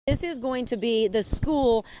This is going to be the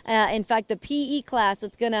school, in fact, the PE class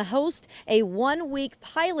that's going to host a one-week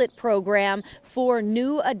pilot program for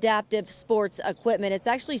new adaptive sports equipment. It's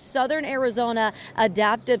actually Southern Arizona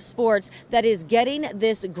Adaptive Sports that is getting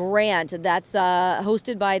this grant that's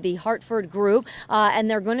hosted by the Hartford Group, and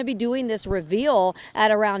they're going to be doing this reveal at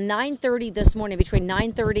around 9:30 this morning, between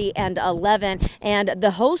 9:30 and 11. And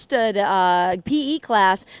the hosted PE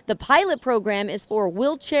class, the pilot program, is for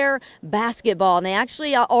wheelchair basketball, and they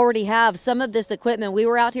actually already have some of this equipment. We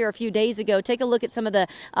were out here a few days ago. Take a look at some of the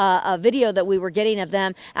video that we were getting of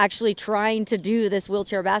them actually trying to do this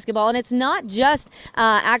wheelchair basketball. And it's not just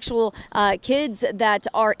actual kids that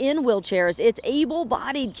are in wheelchairs. It's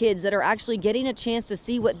able-bodied kids that are actually getting a chance to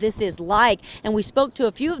see what this is like. And we spoke to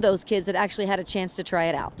a few of those kids that actually had a chance to try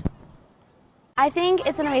it out. I think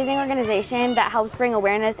it's an amazing organization that helps bring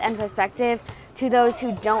awareness and perspective to those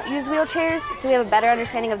who don't use wheelchairs, so we have a better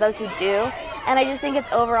understanding of those who do. And I just think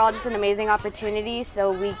it's overall just an amazing opportunity,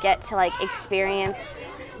 so we get to experience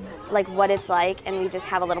what it's like, and we just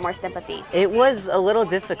have a little more sympathy. It was a little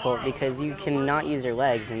difficult because you cannot use your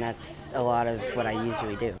legs, and that's a lot of what I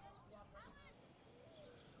usually do.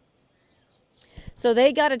 So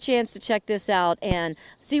they got a chance to check this out and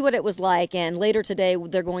see what it was like. And later today,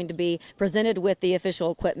 they're going to be presented with the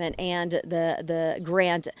official equipment and the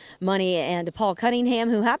grant money. And Paul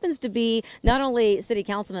Cunningham, who happens to be not only City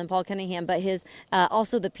Councilman Paul Cunningham, but his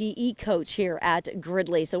also the PE coach here at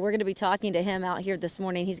Gridley. So we're going to be talking to him out here this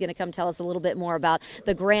morning. He's going to come tell us a little bit more about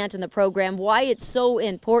the grant and the program, why it's so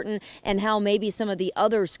important, and how maybe some of the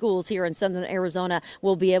other schools here in Southern Arizona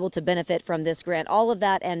will be able to benefit from this grant. All of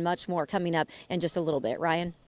that and much more coming up in just a little bit. Ryan?